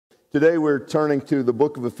Today we're turning to the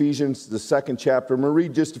book of Ephesians, the second chapter. I'm going to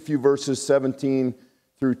read just a few verses, 17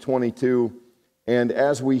 through 22. And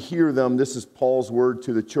as we hear them, this is Paul's word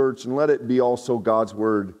to the church, and let it be also God's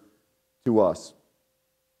word to us.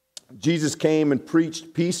 Jesus came and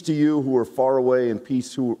preached peace to you who are far away and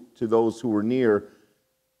peace to those who are near.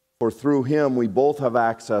 For through him we both have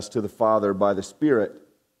access to the Father by the Spirit.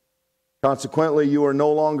 Consequently, you are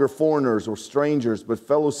no longer foreigners or strangers, but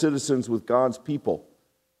fellow citizens with God's people,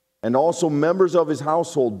 and also members of his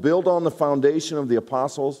household, built on the foundation of the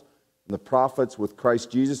apostles and the prophets, with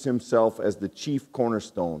Christ Jesus himself as the chief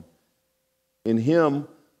cornerstone. In him,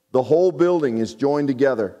 the whole building is joined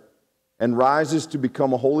together and rises to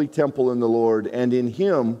become a holy temple in the Lord. And in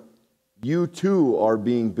him, you too are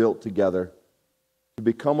being built together to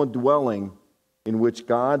become a dwelling in which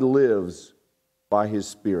God lives by his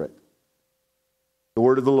Spirit. The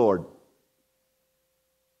word of the Lord.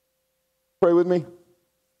 Pray with me.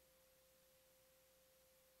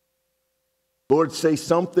 Lord, say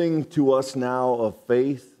something to us now of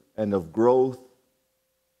faith and of growth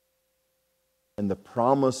and the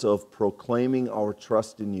promise of proclaiming our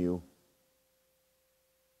trust in you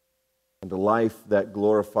and a life that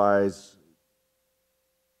glorifies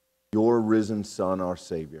your risen Son, our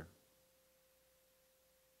Savior.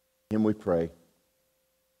 In him we pray.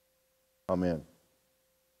 Amen.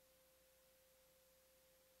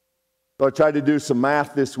 So I tried to do some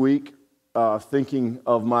math this week. Thinking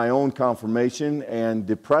of my own confirmation, and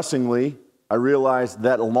depressingly, I realized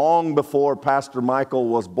that long before Pastor Michael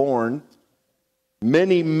was born,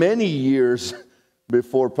 many, many years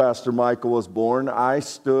before Pastor Michael was born, I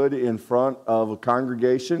stood in front of a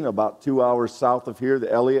congregation about 2 hours south of here, the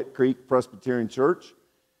Elliott Creek Presbyterian Church.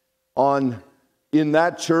 In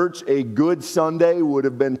that church, a good Sunday would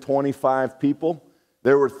have been 25 people.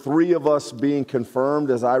 There were 3 of us being confirmed,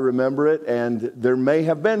 as I remember it, and there may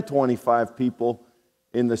have been 25 people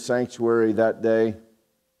in the sanctuary that day.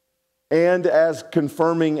 And as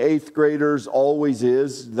confirming 8th graders always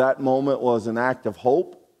is, that moment was an act of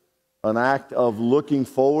hope, an act of looking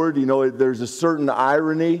forward. You know, there's a certain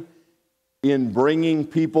irony in bringing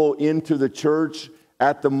people into the church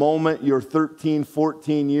at the moment you're 13,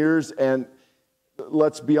 14 years, and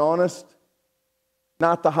let's be honest,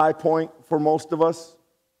 not the high point for most of us.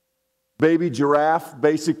 Baby giraffe,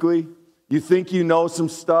 basically. You think you know some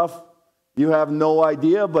stuff. You have no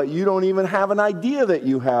idea, but you don't even have an idea that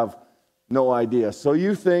you have no idea. So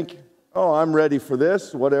you think, oh, I'm ready for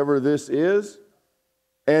this, whatever this is.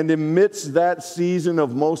 And amidst that season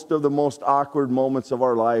of most of the most awkward moments of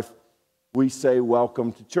our life, we say,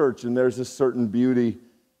 welcome to church. And there's a certain beauty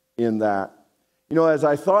in that. You know, as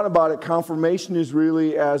I thought about it, confirmation is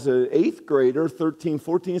really, as an 8th grader, 13,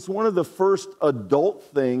 14, it's one of the first adult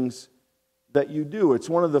things that you do. It's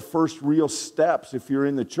one of the first real steps, if you're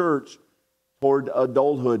in the church, toward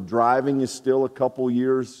adulthood. Driving is still a couple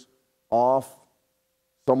years off.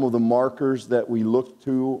 Some of the markers that we look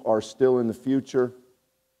to are still in the future.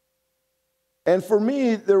 And for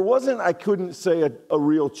me, there wasn't, I couldn't say a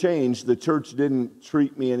real change. The church didn't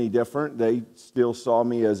treat me any different. They still saw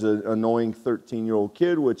me as an annoying 13-year-old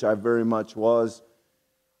kid, which I very much was.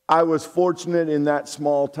 I was fortunate in that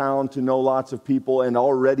small town to know lots of people and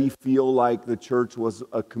already feel like the church was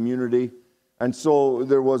a community. And so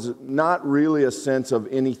there was not really a sense of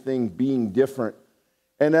anything being different.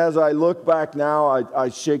 And as I look back now, I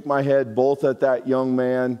shake my head both at that young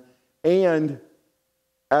man and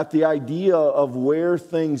at the idea of where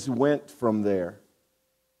things went from there.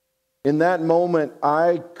 In that moment,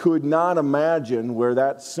 I could not imagine where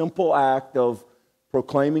that simple act of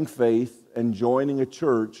proclaiming faith and joining a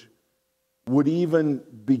church would even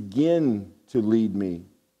begin to lead me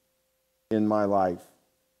in my life.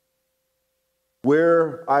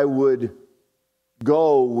 Where I would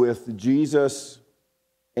go with Jesus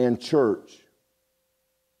and church.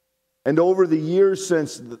 And over the years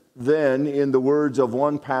since then, in the words of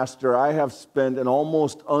one pastor, I have spent an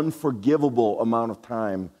almost unforgivable amount of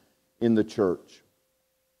time in the church.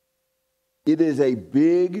 It is a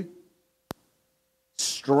big,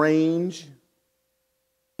 strange,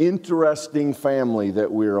 interesting family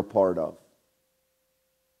that we're a part of.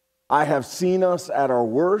 I have seen us at our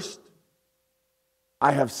worst.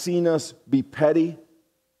 I have seen us be petty.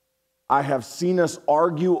 I have seen us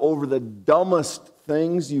argue over the dumbest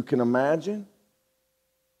things you can imagine.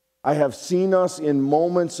 I have seen us in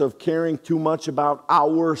moments of caring too much about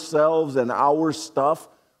ourselves and our stuff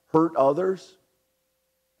hurt others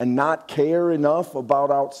and not care enough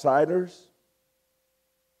about outsiders.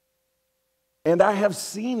 And I have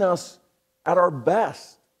seen us at our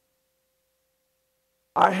best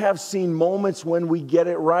I have seen moments when we get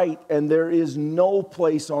it right, and there is no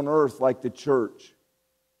place on earth like the church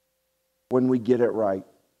when we get it right.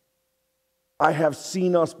 I have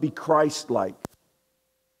seen us be Christ-like.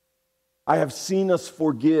 I have seen us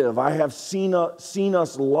forgive. I have seen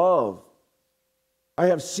us love. I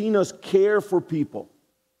have seen us care for people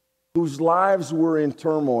whose lives were in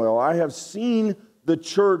turmoil. I have seen the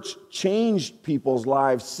church change people's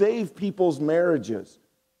lives, save people's marriages,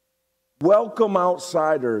 welcome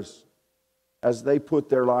outsiders as they put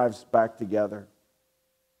their lives back together.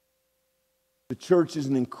 The church is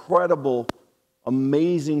an incredible,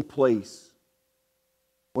 amazing place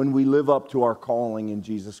when we live up to our calling in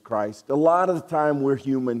Jesus Christ. A lot of the time we're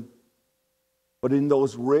human, but in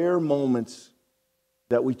those rare moments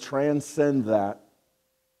that we transcend that,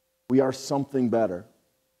 we are something better.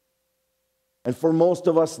 And for most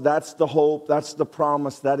of us, that's the hope, that's the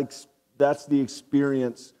promise, that's the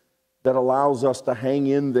experience that allows us to hang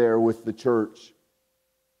in there with the church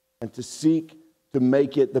and to seek to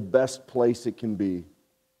make it the best place it can be.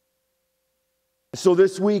 So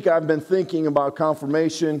this week I've been thinking about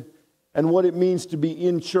confirmation and what it means to be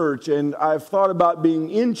in church. And I've thought about being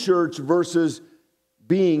in church versus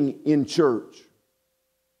being in church.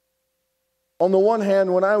 On the one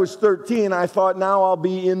hand, when I was 13, I thought now I'll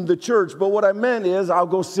be in the church. But what I meant is I'll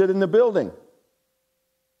go sit in the building.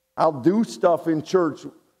 I'll do stuff in church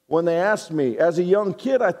when they asked me. As a young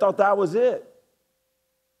kid, I thought that was it.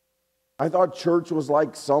 I thought church was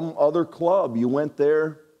like some other club. You went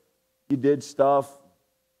there, you did stuff,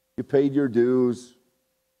 you paid your dues,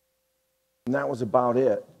 and that was about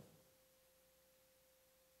it.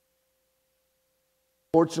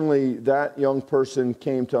 Fortunately, that young person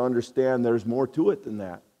came to understand there's more to it than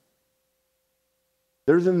that.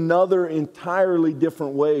 There's another entirely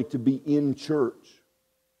different way to be in church,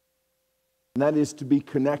 and that is to be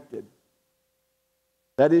connected.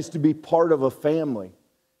 That is to be part of a family.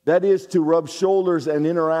 That is to rub shoulders and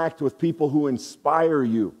interact with people who inspire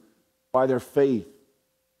you by their faith,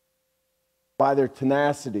 by their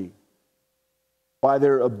tenacity, by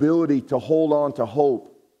their ability to hold on to hope.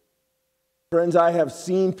 Friends, I have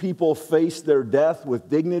seen people face their death with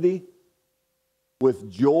dignity,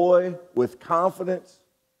 with joy, with confidence.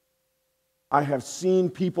 I have seen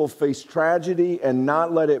people face tragedy and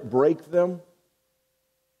not let it break them.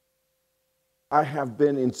 I have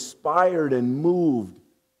been inspired and moved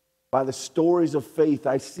by the stories of faith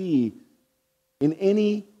I see in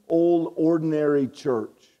any old, ordinary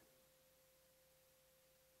church.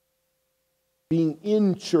 Being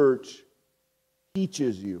in church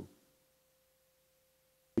teaches you.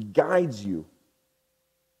 It guides you.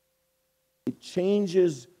 It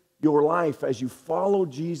changes your life as you follow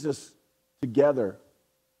Jesus together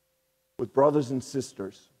with brothers and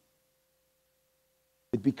sisters.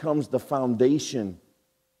 It becomes the foundation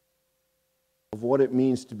of what it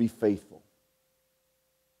means to be faithful.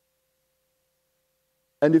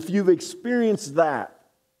 And if you've experienced that,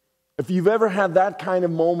 if you've ever had that kind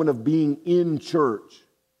of moment of being in church,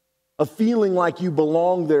 of feeling like you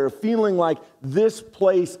belong there, feeling like this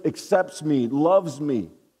place accepts me, loves me,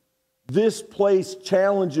 this place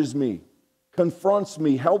challenges me, confronts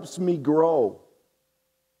me, helps me grow,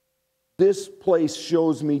 this place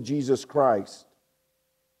shows me Jesus Christ.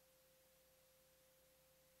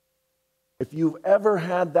 If you've ever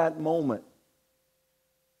had that moment,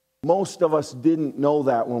 most of us didn't know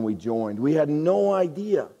that when we joined. We had no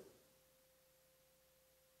idea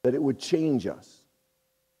that it would change us.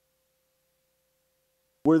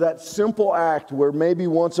 Where that simple act where maybe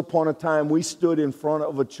once upon a time we stood in front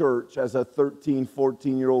of a church as a 13,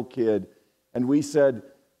 14-year-old kid and we said,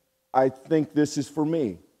 I think this is for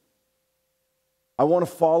me. I want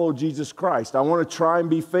to follow Jesus Christ. I want to try and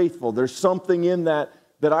be faithful. There's something in that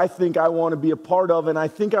I think I want to be a part of, and I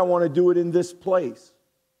think I want to do it in this place.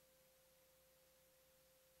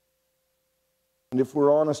 And if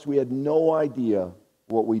we're honest, we had no idea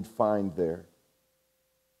what we'd find there,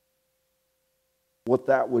 what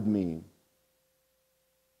that would mean.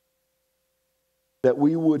 That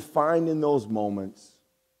we would find in those moments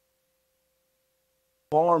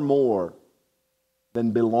far more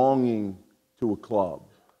than belonging to a club.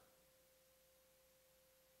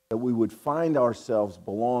 That we would find ourselves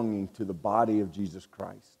belonging to the body of Jesus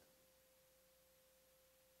Christ.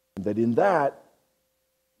 And that in that,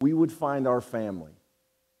 we would find our family,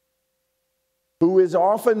 who is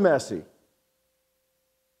often messy,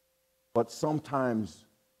 but sometimes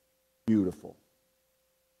beautiful,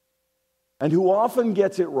 and who often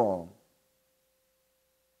gets it wrong.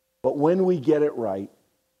 But when we get it right,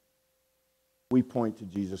 we point to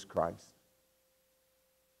Jesus Christ.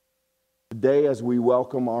 Today, as we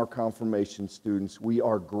welcome our confirmation students, we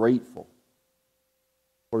are grateful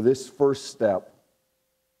for this first step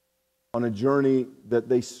on a journey that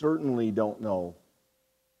they certainly don't know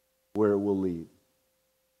where it will lead.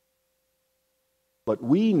 But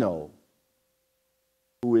we know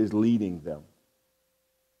who is leading them.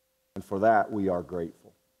 And for that, we are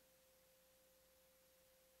grateful.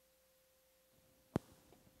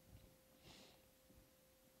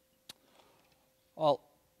 Well,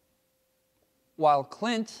 while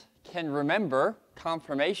Clint can remember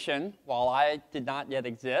confirmation while I did not yet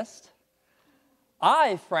exist,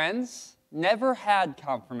 I, friends, never had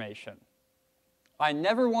confirmation. I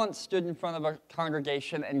never once stood in front of a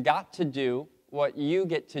congregation and got to do what you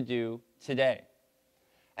get to do today.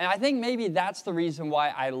 And I think maybe that's the reason why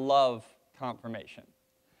I love confirmation.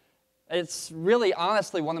 It's really,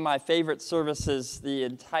 honestly, one of my favorite services the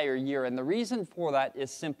entire year, and the reason for that is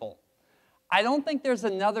simple. I don't think there's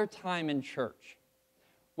another time in church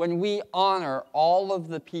when we honor all of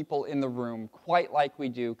the people in the room quite like we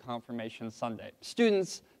do Confirmation Sunday.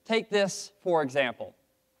 Students, take this for example.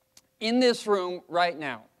 In this room right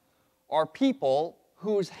now are people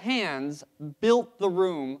whose hands built the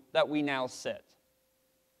room that we now sit.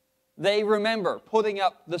 They remember putting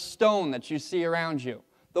up the stone that you see around you,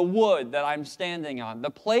 the wood that I'm standing on,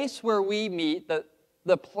 the place where we meet,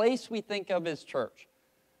 the place we think of as church.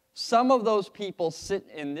 Some of those people sit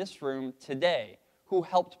in this room today who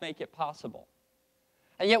helped make it possible.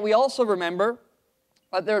 And yet we also remember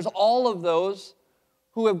that there's all of those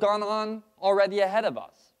who have gone on already ahead of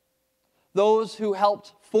us. Those who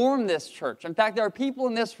helped form this church. In fact, there are people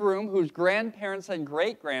in this room whose grandparents and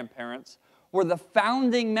great-grandparents were the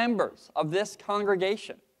founding members of this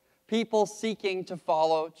congregation, people seeking to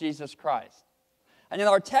follow Jesus Christ. And in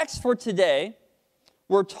our text for today,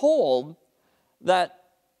 we're told that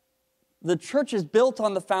the church is built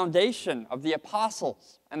on the foundation of the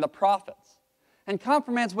apostles and the prophets. And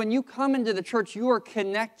confirmands, when you come into the church, you are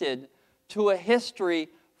connected to a history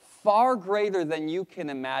far greater than you can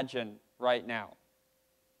imagine right now.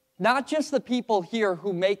 Not just the people here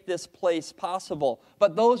who make this place possible,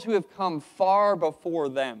 but those who have come far before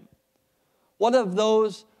them. What of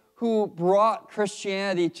those who brought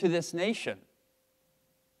Christianity to this nation?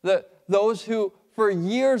 Those who, for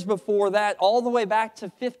years before that, all the way back to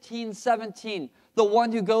 1517, the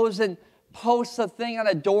one who goes and posts a thing on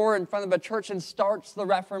a door in front of a church and starts the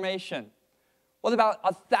Reformation. What about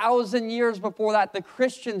 1,000 years before that, the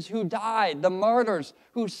Christians who died, the martyrs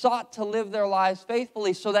who sought to live their lives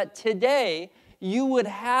faithfully so that today you would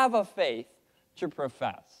have a faith to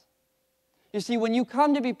profess? You see, when you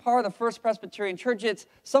come to be part of First Presbyterian Church, it's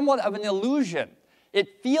somewhat of an illusion.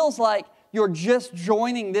 It feels like you're just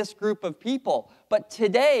joining this group of people. But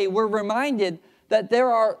today we're reminded that there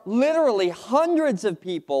are literally hundreds of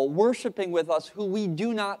people worshiping with us who we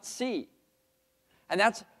do not see. And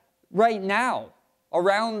that's right now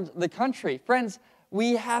around the country. Friends,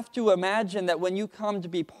 we have to imagine that when you come to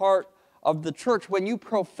be part of the church, when you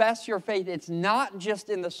profess your faith, it's not just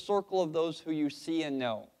in the circle of those who you see and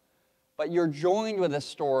know, but you're joined with a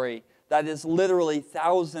story that is literally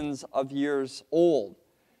thousands of years old.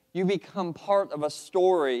 You become part of a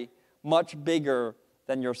story much bigger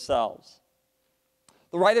than yourselves.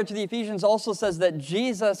 The writer to the Ephesians also says that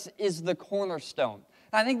Jesus is the cornerstone.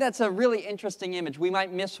 I think that's a really interesting image. We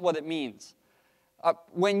might miss what it means.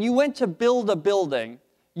 When you went to build a building,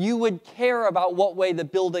 you would care about what way the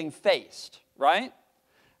building faced, right?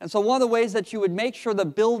 And so one of the ways that you would make sure the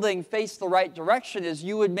building faced the right direction is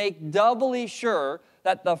you would make doubly sure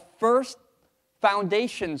that the first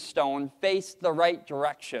foundation stone faced the right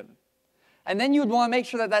direction. And then you'd want to make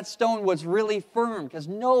sure that that stone was really firm, because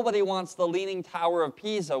nobody wants the Leaning Tower of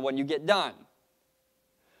Pisa when you get done.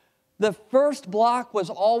 The first block was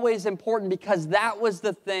always important because that was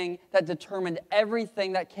the thing that determined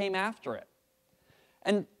everything that came after it.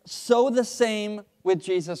 And so the same with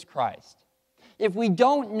Jesus Christ. If we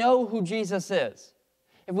don't know who Jesus is,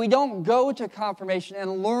 if we don't go to confirmation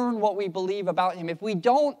and learn what we believe about him, if we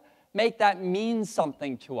don't make that mean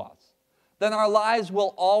something to us, then our lives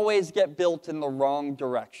will always get built in the wrong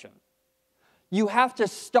direction. You have to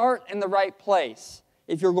start in the right place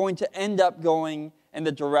if you're going to end up going in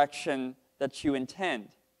the direction that you intend.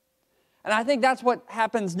 And I think that's what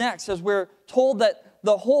happens next, as we're told that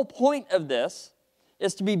the whole point of this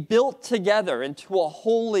is to be built together into a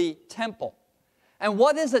holy temple. And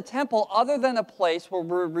what is a temple other than a place where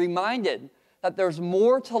we're reminded that there's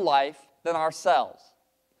more to life than ourselves?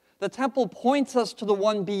 The temple points us to the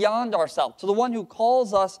one beyond ourselves, to the one who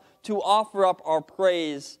calls us to offer up our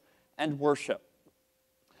praise and worship.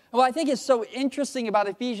 And what I think is so interesting about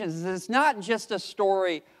Ephesians is it's not just a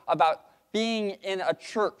story about being in a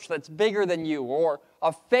church that's bigger than you, or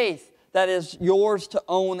a faith that is yours to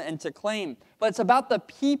own and to claim. But it's about the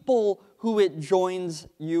people who it joins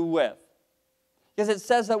you with. Because it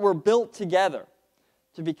says that we're built together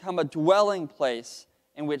to become a dwelling place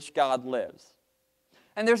in which God lives.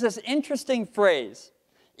 And there's this interesting phrase,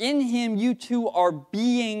 in him you two are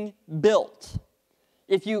being built.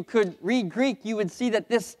 If you could read Greek, you would see that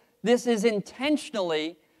this is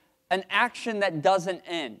intentionally an action that doesn't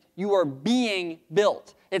end. You are being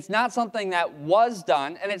built. It's not something that was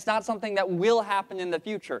done, and it's not something that will happen in the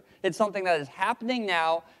future. It's something that is happening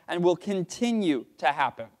now and will continue to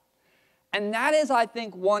happen. And that is, I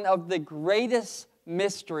think, one of the greatest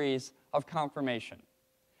mysteries of confirmation,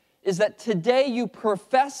 is that today you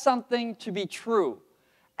profess something to be true,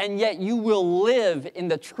 and yet you will live in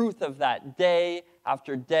the truth of that day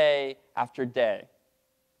after day after day.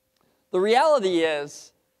 The reality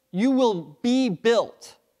is, you will be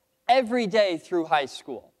built every day through high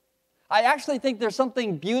school. I actually think there's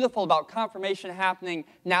something beautiful about confirmation happening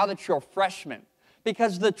now that you're freshmen.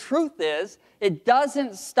 Because the truth is, it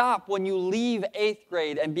doesn't stop when you leave 8th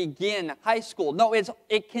grade and begin high school. No,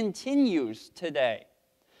 it continues today.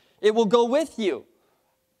 It will go with you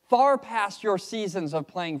far past your seasons of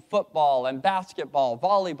playing football and basketball,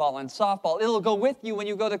 volleyball and softball. It'll go with you when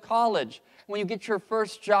you go to college, when you get your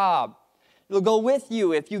first job. It'll go with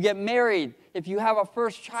you if you get married, if you have a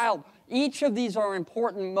first child. Each of these are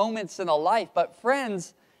important moments in a life, but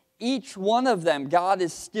friends, each one of them, God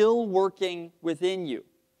is still working within you.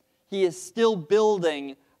 He is still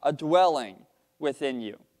building a dwelling within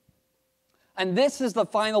you. And this is the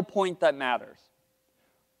final point that matters.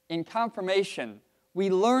 In confirmation, we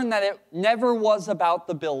learn that it never was about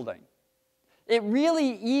the building. It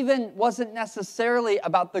really even wasn't necessarily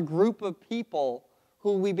about the group of people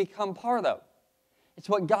who we become part of. It's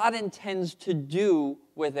what God intends to do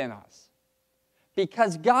within us.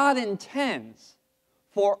 Because God intends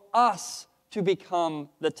for us to become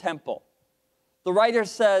the temple. The writer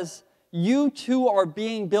says, you two are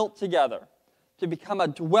being built together to become a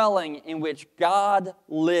dwelling in which God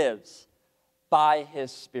lives by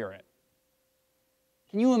His Spirit.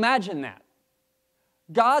 Can you imagine that?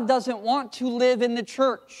 God doesn't want to live in the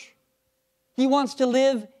church. He wants to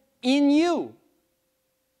live in you.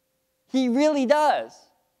 He really does.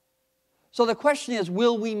 So the question is,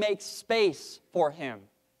 will we make space for Him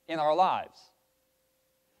in our lives?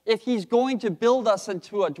 If He's going to build us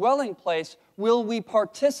into a dwelling place, will we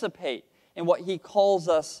participate in what He calls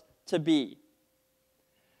us to be?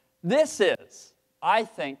 This is, I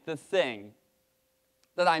think, the thing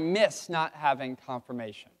that I miss not having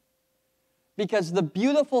confirmation. Because the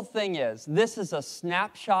beautiful thing is, this is a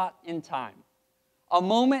snapshot in time. A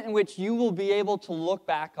moment in which you will be able to look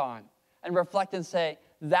back on and reflect and say,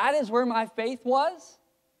 that is where my faith was?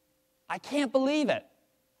 I can't believe it,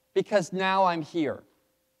 because now I'm here.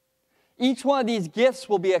 Each one of these gifts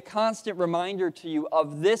will be a constant reminder to you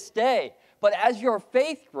of this day. But as your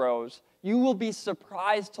faith grows, you will be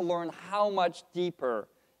surprised to learn how much deeper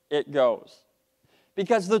it goes.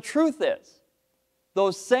 Because the truth is,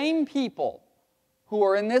 those same people who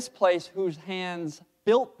are in this place, whose hands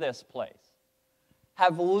built this place,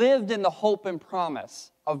 have lived in the hope and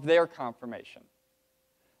promise of their confirmation.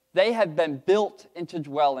 They have been built into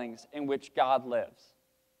dwellings in which God lives.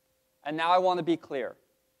 And now I want to be clear.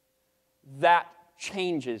 That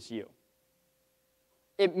changes you.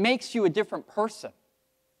 It makes you a different person.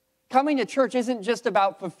 Coming to church isn't just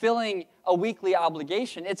about fulfilling a weekly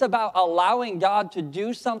obligation. It's about allowing God to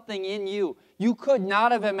do something in you you could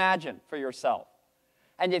not have imagined for yourself.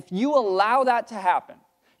 And if you allow that to happen,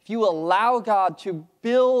 if you allow God to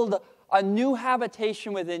build a new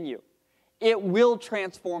habitation within you, it will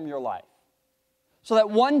transform your life. So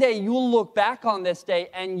that one day you'll look back on this day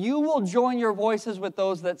and you will join your voices with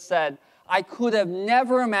those that said, I could have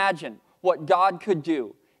never imagined what God could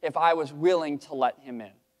do if I was willing to let Him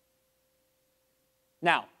in.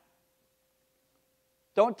 Now,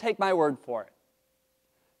 don't take my word for it.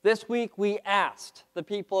 This week we asked the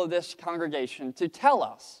people of this congregation to tell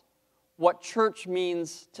us what church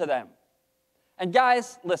means to them. And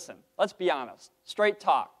guys, listen, let's be honest, straight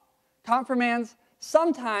talk. Confirmands,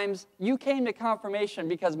 sometimes you came to confirmation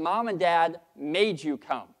because mom and dad made you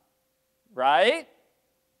come, right?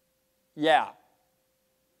 Yeah.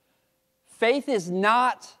 Faith is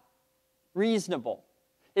not reasonable.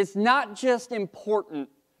 It's not just important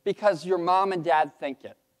because your mom and dad think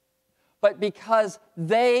it, but because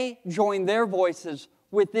they join their voices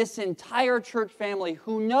with this entire church family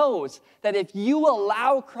who knows that if you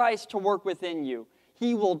allow Christ to work within you,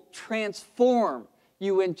 He will transform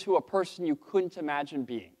you into a person you couldn't imagine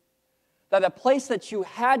being. that a place that you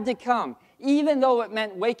had to come, even though it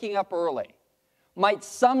meant waking up early, might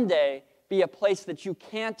someday be a place that you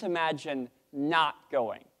can't imagine not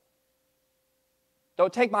going.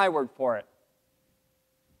 Don't take my word for it.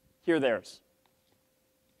 Hear theirs.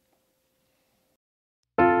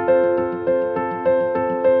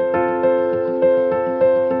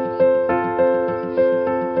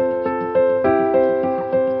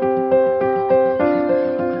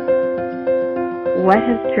 What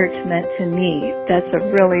has church meant to me? That's a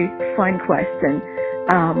really fun question.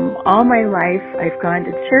 All my life, I've gone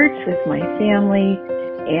to church with my family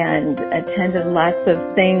and attended lots of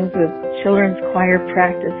things with children's choir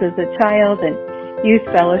practice as a child and youth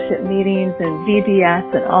fellowship meetings and VBS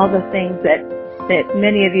and all the things that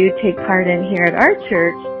many of you take part in here at our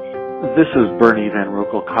church. This is Bernie Van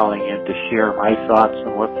Roekel calling in to share my thoughts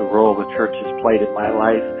on what the role the church has played in my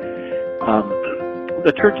life.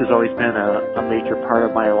 The church has always been a major part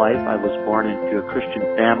of my life. I was born into a Christian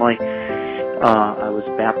family. I was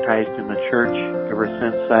baptized in the church ever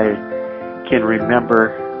since I can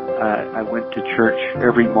remember. I went to church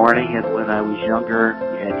every morning, and when I was younger,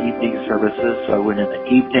 we had evening services, so I went in the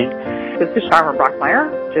evening. This is Sharma Brockmeyer,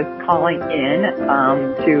 just calling in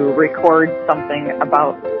to record something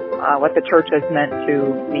about what the church has meant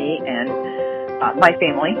to me and my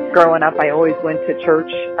family. Growing up, I always went to church,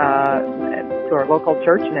 to our local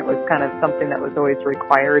church, and it was kind of something that was always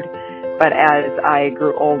required. But as I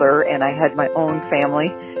grew older and I had my own family,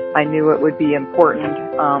 I knew it would be important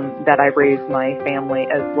that I raise my family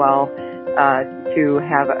as well to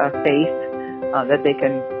have a faith that they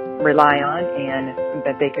can rely on and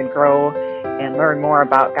that they can grow and learn more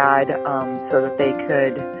about God so that they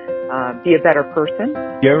could be a better person.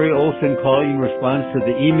 Gary Olson calling in response to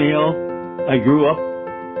the email. I grew up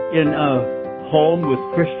in a home with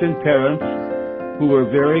Christian parents who were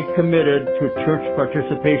very committed to church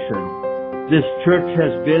participation. This church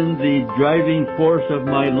has been the driving force of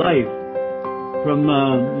my life from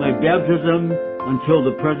my baptism until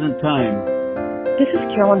the present time. This is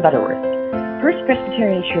Carolyn Butterworth. First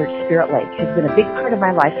Presbyterian Church, Spirit Lake, has been a big part of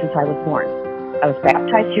my life since I was born. I was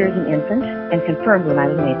baptized here as an infant and confirmed when I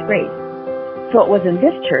was in 8th grade. So it was in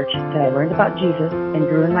this church that I learned about Jesus and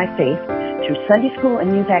grew in my faith through Sunday school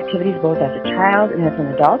and youth activities both as a child and as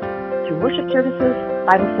an adult, through worship services,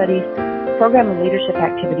 Bible studies, program and leadership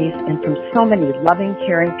activities, and from so many loving,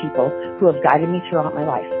 caring people who have guided me throughout my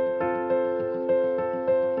life.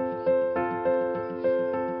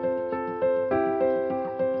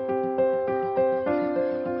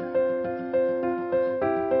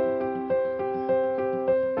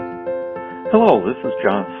 Hello, this is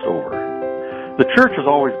John Stover. The church has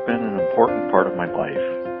always been an important part of my life.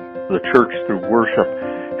 The church, through worship,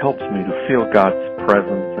 helps me to feel God's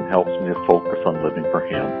presence and helps me to focus on living for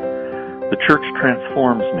Him. The church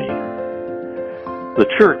transforms me. The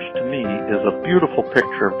church, to me, is a beautiful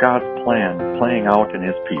picture of God's plan playing out in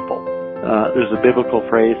His people. There's a biblical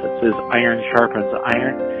phrase that says, iron sharpens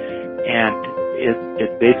iron, and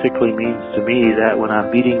it basically means to me that when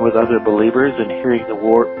I'm meeting with other believers and hearing the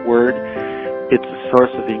Word, it's a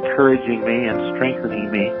source of encouraging me and strengthening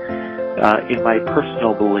me in my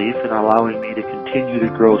personal belief and allowing me to continue to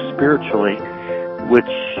grow spiritually, which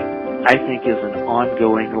I think is an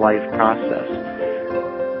ongoing life process.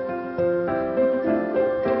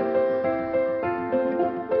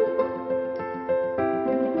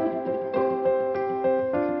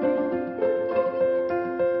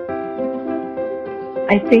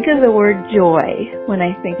 I think of the word joy when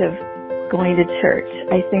I think of going to church.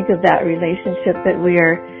 I think of that relationship that we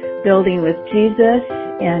are building with Jesus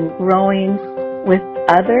and growing with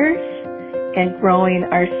others and growing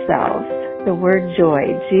ourselves. The word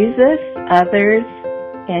joy, Jesus, others,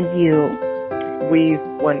 and you. We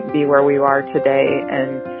wouldn't be where we are today,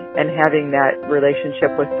 and having that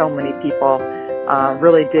relationship with so many people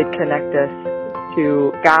really did connect us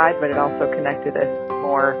to God, but it also connected us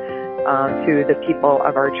more to the people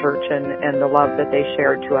of our church, and the love that they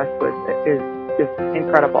shared to us is just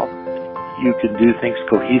incredible. You can do things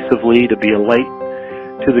cohesively to be a light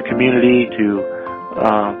to the community, to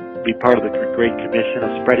be part of the Great Commission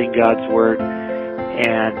of spreading God's Word,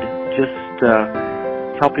 and just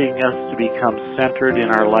helping us to become centered in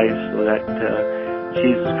our lives so that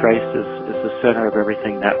Jesus Christ is the center of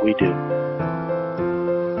everything that we do.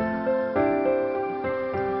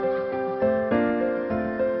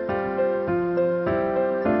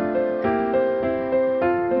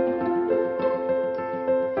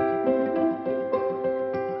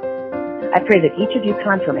 I pray that each of you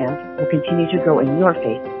confirmands will continue to grow in your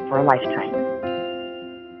faith for a lifetime.